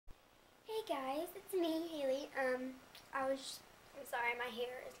Hey guys, it's me, Haley. I'm sorry my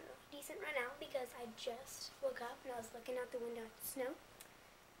hair isn't really decent right now because I just woke up and I was looking out the window at the snow.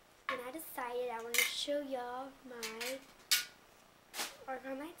 And I decided I want to show y'all my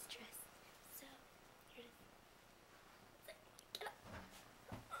Argyle Nights dress. So, here it is. Get up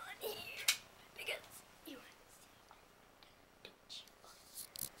on here because you want to see, don't you?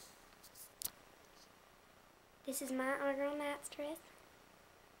 This is my Argyle Nights dress.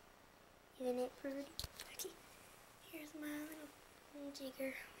 Isn't it pretty? Okay, here's my little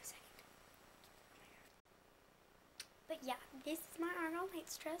jigger. 1 second. But yeah, this is my Argyle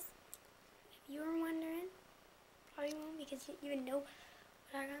Nights dress. If you were wondering, probably won't because you even know what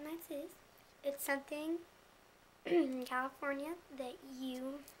Argyle Nights is. It's something in California that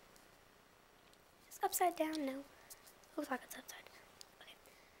you... It's upside down? No. It looks like it's upside down. Okay.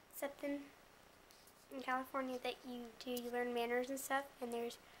 Something in California that you do. You learn manners and stuff, and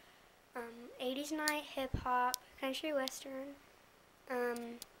there's 80s night, hip-hop, country western,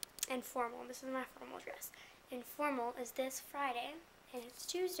 and formal. This is my formal dress. And formal is this Friday, and it's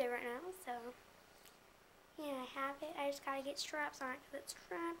Tuesday right now, so yeah, I have it. I just gotta get straps on it because it's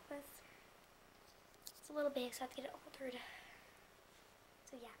strapped with, it's a little big, so I have to get it altered.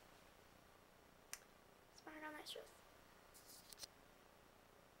 So yeah, it's my Argyle Nights dress.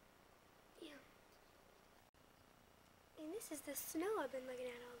 Yeah. And this is the snow I've been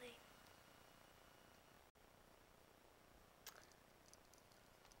looking at all day.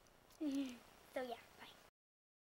 So yeah.